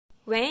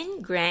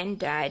When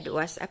Grandad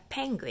was a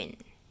penguin.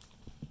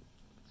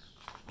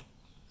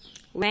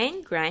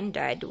 When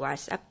Grandad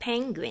was a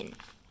penguin.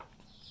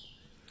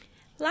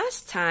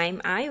 Last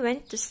time I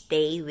went to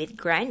stay with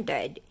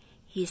Grandad,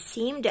 he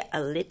seemed a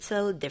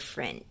little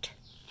different.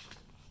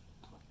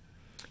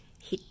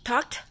 He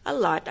talked a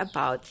lot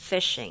about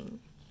fishing.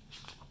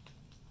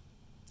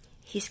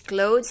 His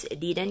clothes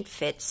didn't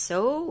fit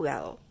so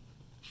well.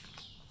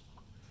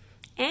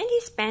 And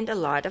he spent a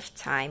lot of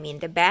time in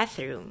the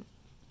bathroom.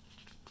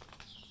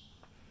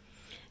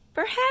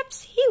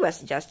 Perhaps he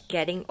was just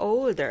getting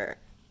older.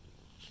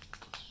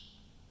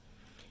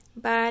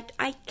 But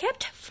I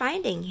kept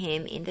finding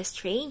him in the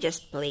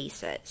strangest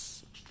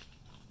places.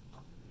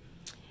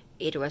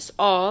 It was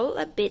all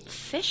a bit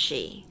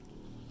fishy.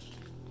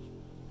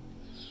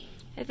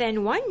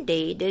 Then one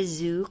day the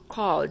zoo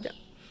called.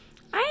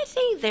 I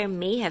think there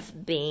may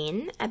have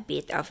been a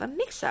bit of a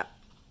mix-up.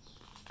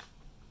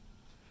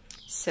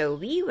 So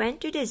we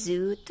went to the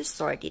zoo to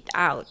sort it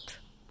out.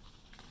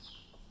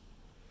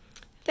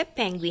 The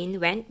penguin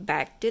went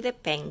back to the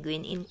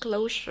penguin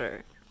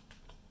enclosure.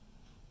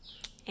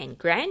 And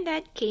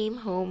Grandad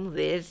came home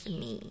with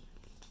me.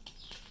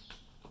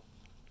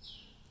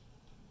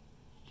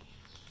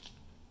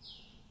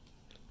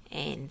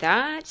 And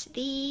that's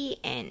the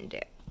end.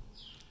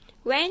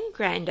 When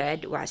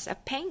Grandad was a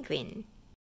penguin.